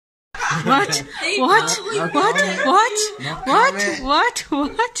What?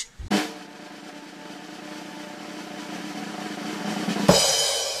 What?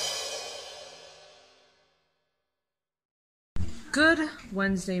 Good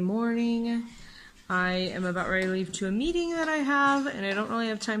Wednesday morning. I am about ready to leave to a meeting that I have, and I don't really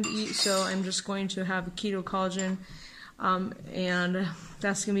have time to eat, so I'm just going to have a keto collagen, and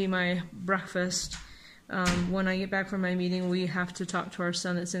that's going to be my breakfast. When I get back from my meeting, we have to talk to our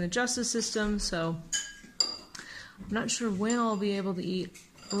son that's in the justice system, so I'm not sure when I'll be able to eat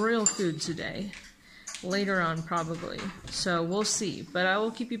real food today. Later on, probably. So we'll see. But I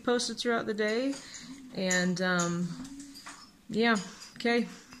will keep you posted throughout the day, and yeah, okay.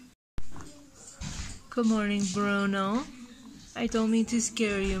 Good morning, Bruno. I don't mean to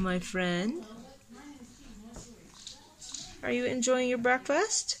scare you, my friend. Are you enjoying your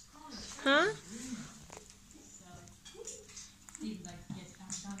breakfast? Huh?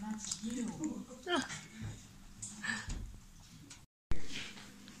 Oh.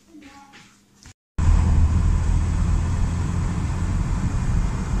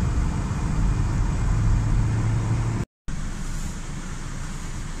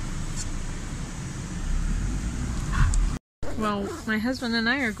 Well, my husband and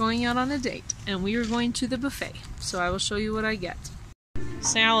I are going out on a date, and we are going to the buffet, so I will show you what I get.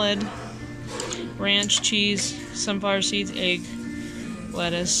 Salad, ranch, cheese, sunflower seeds, egg,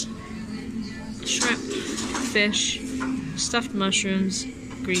 lettuce, shrimp, fish, stuffed mushrooms,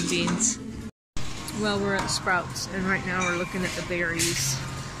 green beans. Well, we're at Sprouts, and right now we're looking at the berries.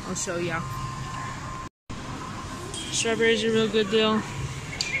 I'll show ya. Strawberries are a real good deal.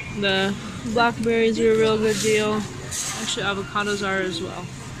 The blackberries are a real good deal. Actually, avocados are as well.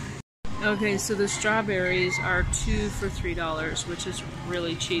 Okay, so the strawberries are 2 for $3, which is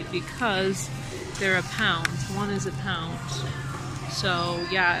really cheap because they're a pound. One is a pound. So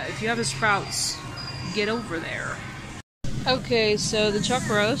yeah, if you have a Sprouts, get over there. Okay, so the chuck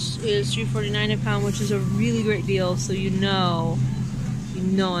roast is $3.49 a pound, which is a really great deal. So you know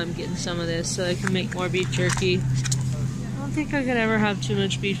I'm getting some of this so I can make more beef jerky. I don't think I could ever have too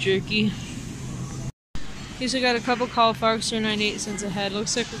much beef jerky. He's got a couple cauliflowers for 98 cents a head.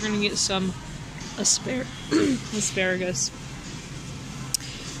 Looks like we're gonna get some asparagus.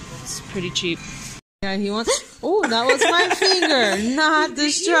 It's pretty cheap. Yeah, he wants. Oh, that was my finger, not the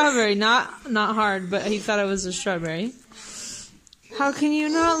strawberry. Not hard, but he thought it was a strawberry. How can you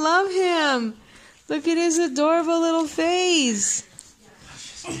not love him? Look at his adorable little face.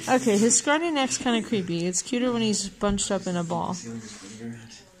 Okay, his scrawny neck's kind of creepy. It's cuter when he's bunched up in a ball.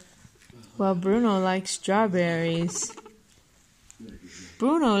 Well, Bruno likes strawberries.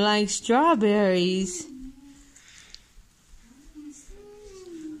 Bruno likes strawberries.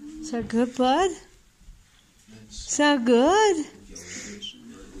 Is that good, bud? Is that good?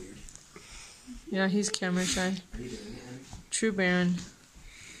 Yeah, he's camera shy. True Baron.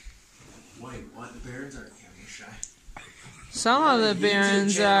 Wait, what? The Barons aren't camera shy. Some of the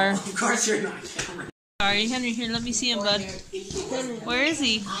Barons are. Of course you're not camera. Sorry, Henry, here, let me see him, bud. Where is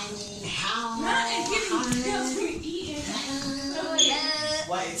he?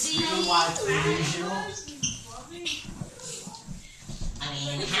 What? It's even wide visual.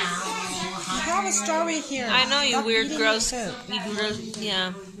 You have a strawberry here. I know, you Stop weird, eating gross. your You gross.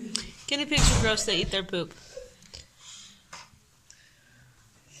 Yeah. Guinea pigs are gross. They eat their poop.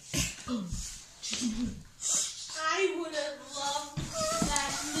 I would have loved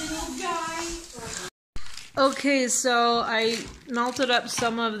that little guy. Okay, so I melted up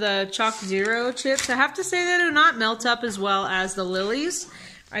some of the Chalk Zero chips. I have to say they do not melt up as well as the Lily's.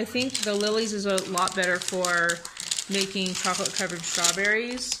 I think the Lily's is a lot better for making chocolate-covered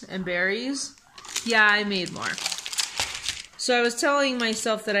strawberries and berries. Yeah, I made more. So I was telling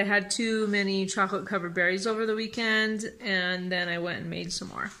myself that I had too many chocolate-covered berries over the weekend, and then I went and made some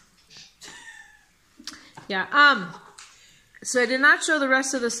more. Yeah, so I did not show the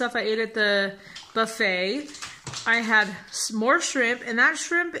rest of the stuff I ate at the buffet. I had more shrimp, and that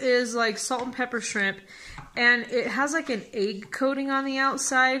shrimp is like salt and pepper shrimp, and it has like an egg coating on the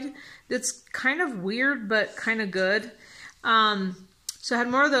outside that's kind of weird but kind of good. So I had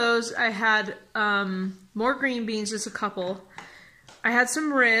more of those. I had more green beans, just a couple. I had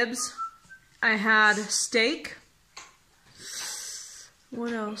some ribs. I had steak.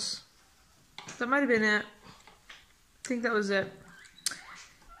 What else? That might have been it. I think that was it.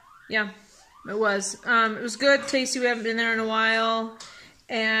 Yeah, it was. It was good, tasty. We haven't been there in a while.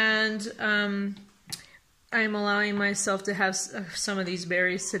 And I'm allowing myself to have some of these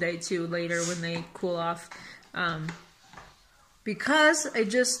berries today, too, later when they cool off. Because I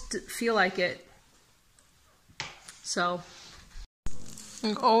just feel like it. So,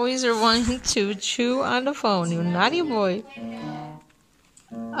 You always are wanting to chew on the phone, you naughty boy.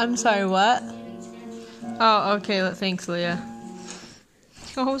 I'm sorry, what? Oh, okay, thanks, Leah.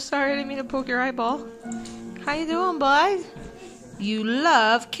 Oh, sorry, I didn't mean to poke your eyeball. How you doing, bud? You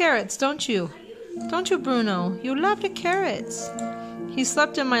love carrots, don't you? Don't you, Bruno? You love the carrots. He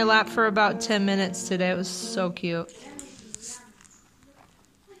slept in my lap for about 10 minutes today. It was so cute.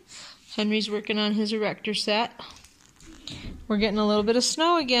 Henry's working on his erector set. We're getting a little bit of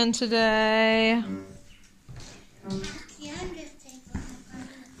snow again today.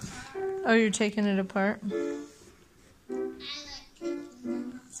 Oh, you're taking it apart?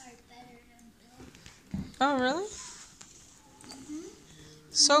 Oh, really?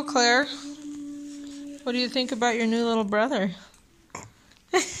 So, Claire, what do you think about your new little brother?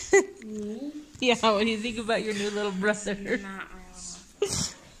 Yeah, what do you think about your new little brother?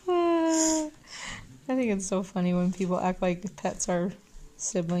 I think it's so funny when people act like pets are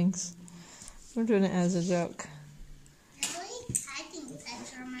siblings. I'm doing it as a joke. Really? I think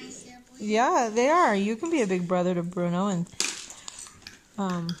pets are my siblings. Yeah, they are. You can be a big brother to Bruno, and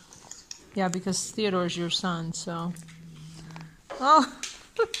yeah, because Theodore's your son, so. Oh,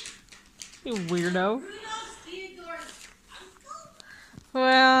 you weirdo.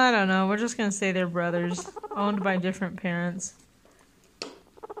 Well, I don't know. We're just gonna say they're brothers, owned by different parents.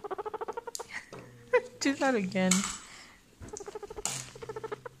 Do that again.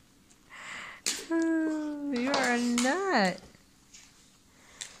 You are a nut.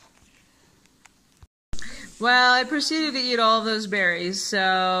 Well, I proceeded to eat all of those berries.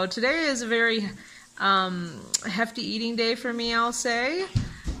 So today is a very hefty eating day for me, I'll say.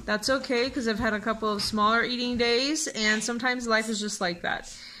 That's okay, because I've had a couple of smaller eating days, and sometimes life is just like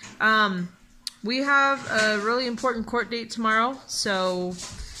that. We have a really important court date tomorrow, so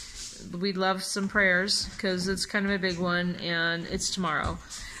we'd love some prayers, because it's kind of a big one, and it's tomorrow.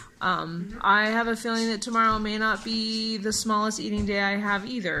 I have a feeling that tomorrow may not be the smallest eating day I have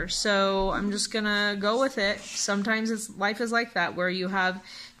either, so I'm just gonna go with it. Sometimes life is like that, where you have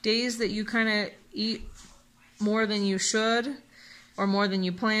days that you kind of eat more than you should, or more than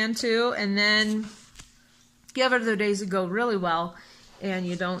you plan to, and then you have other days that go really well, and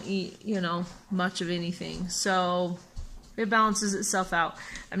you don't eat, much of anything. So it balances itself out.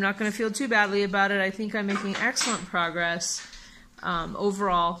 I'm not going to feel too badly about it. I think I'm making excellent progress.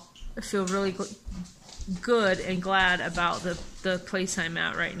 Overall, I feel really good and glad about the place I'm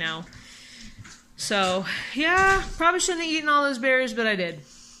at right now. So, yeah, probably shouldn't have eaten all those berries, but I did.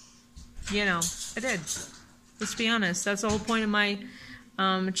 I did. Let's be honest. That's the whole point of my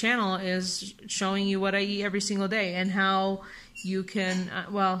channel, is showing you what I eat every single day and how you can,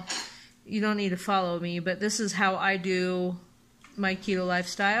 well, you don't need to follow me, but this is how I do my keto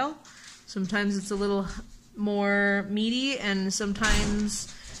lifestyle. Sometimes it's a little more meaty, and sometimes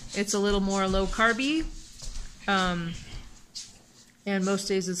it's a little more low carby, and most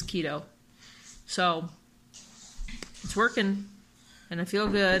days it's keto. So it's working, and I feel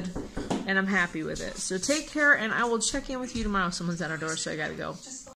good, and I'm happy with it. So take care, and I will check in with you tomorrow. Someone's at our door, so I gotta go.